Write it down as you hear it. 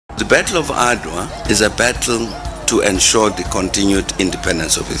The Battle of ADWA is a battle to ensure the continued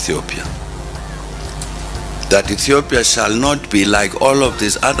independence of Ethiopia. That Ethiopia shall not be like all of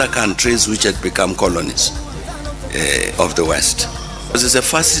these other countries which had become colonies of the West. This is a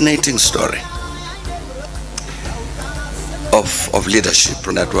fascinating story of leadership.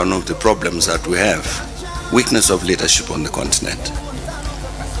 That one of the problems that we have, weakness of leadership on the continent.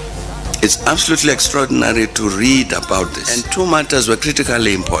 It's absolutely extraordinary to read about this. And two matters were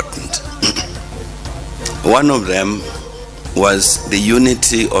critically important. One of them was the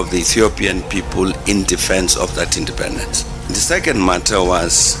unity of the Ethiopian people in defense of that independence. The second matter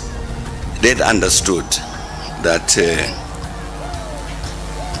was they'd understood that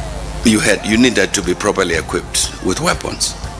you needed to be properly equipped with weapons.